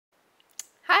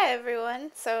Hi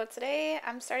everyone! So today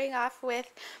I'm starting off with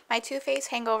my Too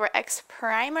Faced Hangoverx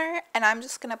primer, and I'm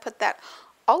just going to put that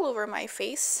all over my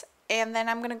face, and then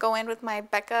I'm going to go in with my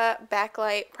Becca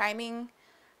Backlight priming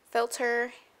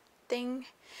filter thing,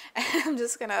 and I'm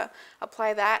just going to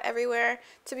apply that everywhere.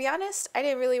 To be honest, I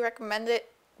didn't really recommend it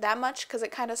that much because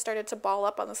it kind of started to ball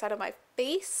up on the side of my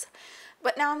face,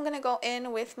 but now I'm going to go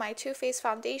in with my Too Faced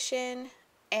foundation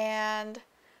and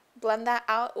blend that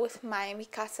out with my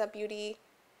Mikasa beauty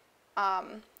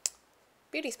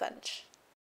sponge.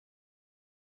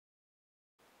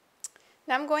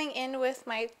 Now I'm going in with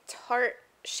my Tarte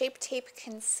Shape Tape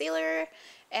Concealer,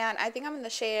 and I think I'm in the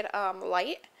shade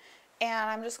Light, and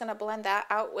I'm just going to blend that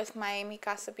out with my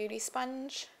Mikasa beauty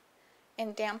sponge,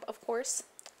 and damp of course.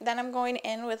 Then I'm going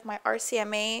in with my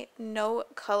RCMA No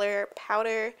Color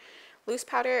Powder, loose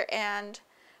powder, and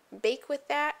bake with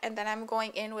that, and then I'm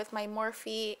going in with my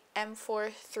Morphe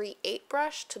M438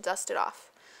 brush to dust it off.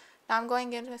 Now I'm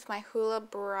going in with my Hoola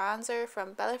bronzer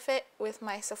from Benefit with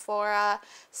my Sephora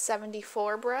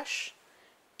 74 brush,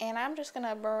 and I'm just going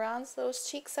to bronze those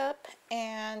cheeks up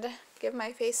and give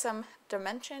my face some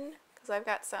dimension because I've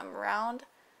got some round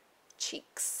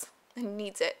cheeks and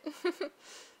needs it.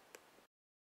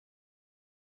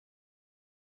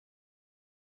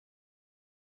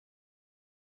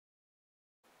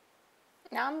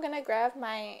 Now I'm going to grab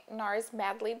my NARS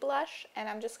Madly blush, and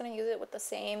I'm just going to use it with the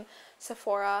same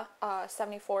Sephora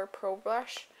 74 Pro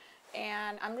brush.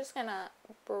 And I'm just going to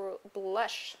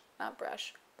blush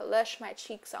my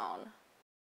cheeks on.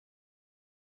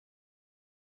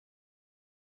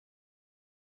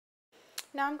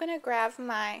 Now I'm going to grab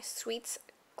my Sweets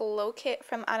Glow Kit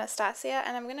from Anastasia,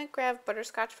 and I'm going to grab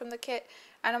Butterscotch from the kit,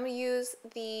 and I'm going to use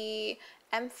the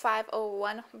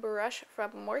M501 brush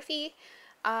from Morphe.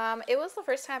 It was the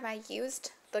first time I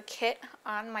used the kit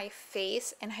on my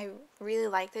face, and I really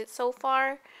liked it so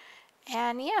far,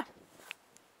 and yeah.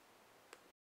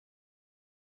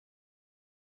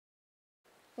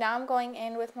 Now I'm going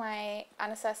in with my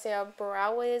Anastasia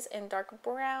Brow Wiz in dark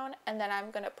brown, and then I'm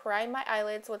going to prime my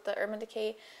eyelids with the Urban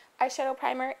Decay eyeshadow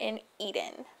primer in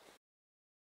Eden.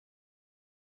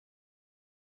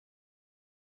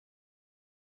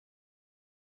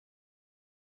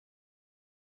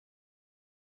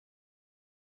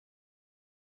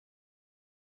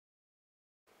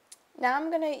 Now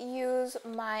I'm going to use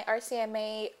my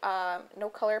RCMA No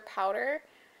Color Powder,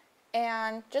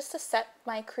 and just to set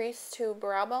my crease to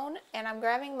brow bone, and I'm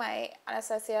grabbing my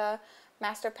Anastasia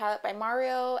Master Palette by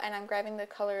Mario, and I'm grabbing the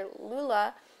color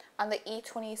Lula on the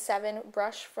E27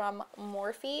 brush from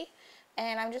Morphe,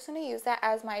 and I'm just going to use that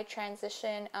as my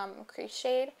transition crease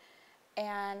shade,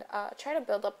 and try to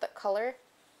build up the color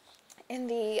in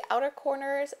the outer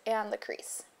corners and the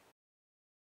crease.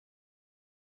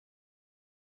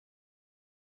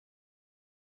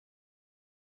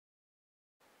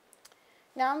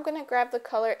 Now I'm going to grab the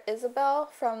color Isabel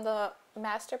from the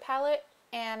Master Palette,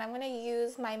 and I'm going to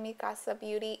use my Mikasa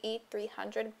Beauty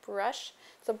E300 brush.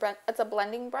 It's a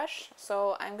blending brush,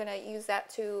 so I'm going to use that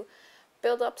to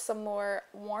build up some more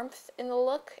warmth in the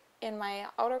look in my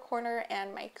outer corner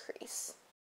and my crease.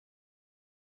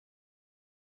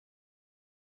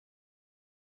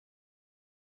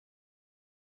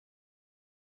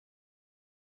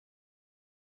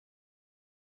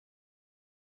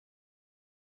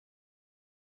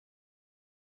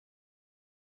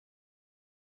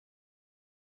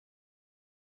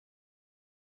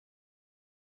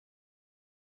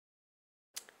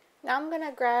 Now I'm going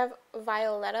to grab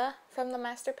Violeta from the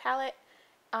Master Palette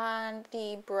on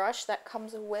the brush that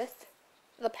comes with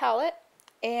the palette,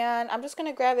 and I'm just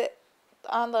going to grab it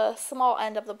on the small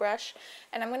end of the brush,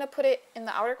 and I'm going to put it in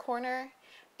the outer corner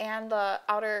and the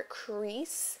outer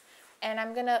crease, and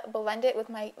I'm going to blend it with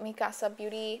my Mikasa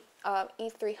Beauty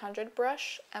E300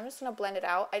 brush. I'm just going to blend it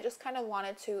out. I just kind of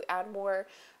wanted to add more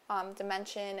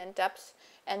dimension and depth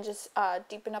and just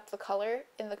deepen up the color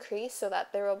in the crease so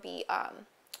that there will be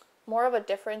more of a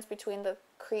difference between the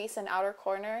crease and outer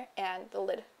corner and the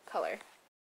lid color.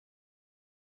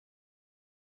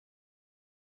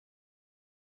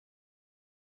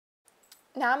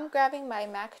 Now I'm grabbing my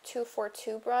MAC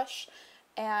 242 brush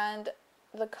and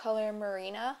the color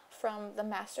Marina from the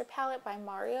Master Palette by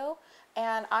Mario,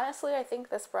 and honestly I think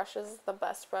this brush is the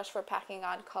best brush for packing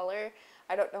on color.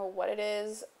 I don't know what it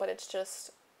is, but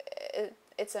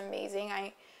it's amazing.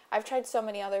 I've tried so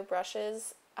many other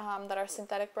brushes that are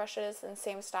synthetic brushes in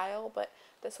same style, but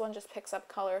this one just picks up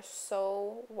color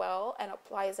so well and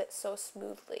applies it so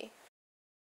smoothly.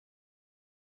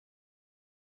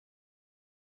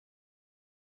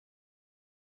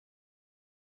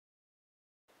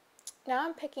 Now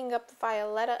I'm picking up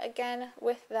Violeta again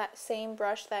with that same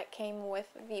brush that came with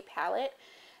the palette.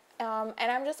 And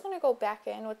I'm just going to go back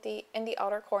in with the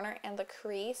outer corner and the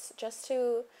crease just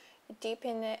to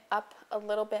deepen it up a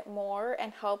little bit more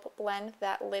and help blend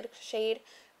that lid shade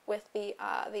with the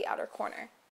outer corner.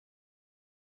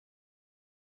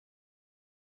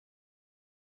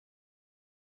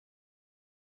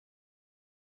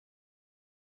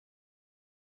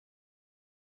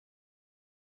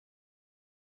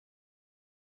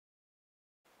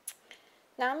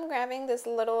 Now I'm grabbing this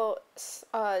little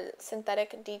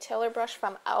synthetic detailer brush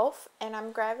from e.l.f. and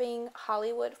I'm grabbing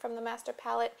Hollywood from the Master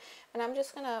Palette, and I'm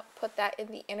just going to put that in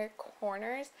the inner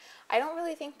corners. I don't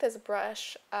really think this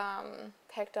brush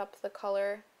picked up the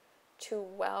color too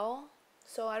well,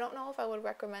 so I don't know if I would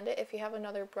recommend it. If you have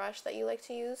another brush that you like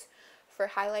to use for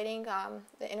highlighting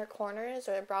the inner corners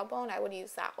or the brow bone, I would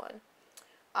use that one.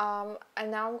 And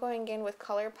now I'm going in with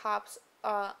Colourpop's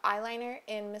eyeliner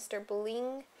in Mr.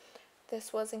 Bling.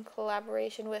 This was in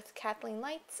collaboration with Kathleen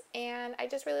Lights, and I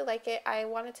just really like it. I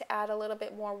wanted to add a little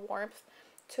bit more warmth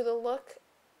to the look,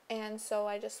 and so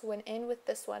I just went in with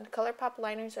this one. Colourpop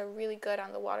liners are really good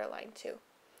on the waterline too.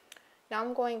 Now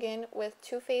I'm going in with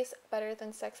Too Faced Better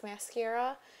Than Sex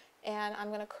Mascara, and I'm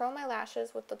going to curl my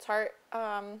lashes with the Tarte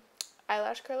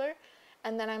eyelash curler,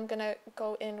 and then I'm going to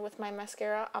go in with my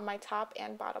mascara on my top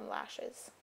and bottom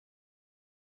lashes.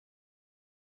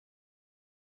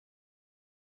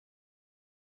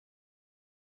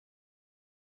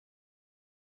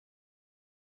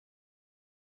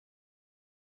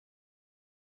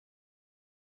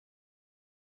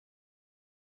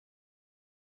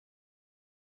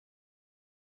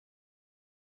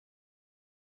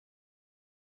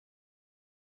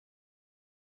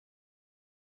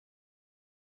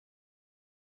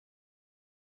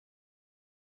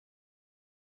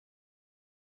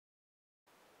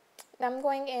 Now I'm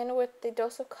going in with the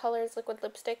Dose of Colors liquid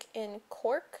lipstick in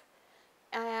Cork,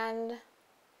 and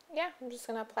yeah, I'm just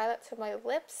going to apply that to my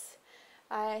lips.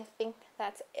 I think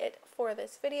that's it for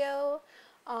this video.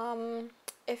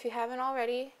 If you haven't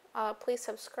already, please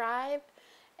subscribe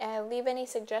and leave any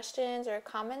suggestions or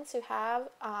comments you have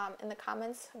in the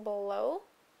comments below,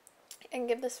 and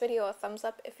give this video a thumbs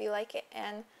up if you like it.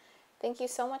 And thank you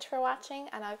so much for watching,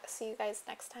 and I'll see you guys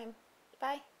next time.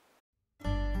 Bye.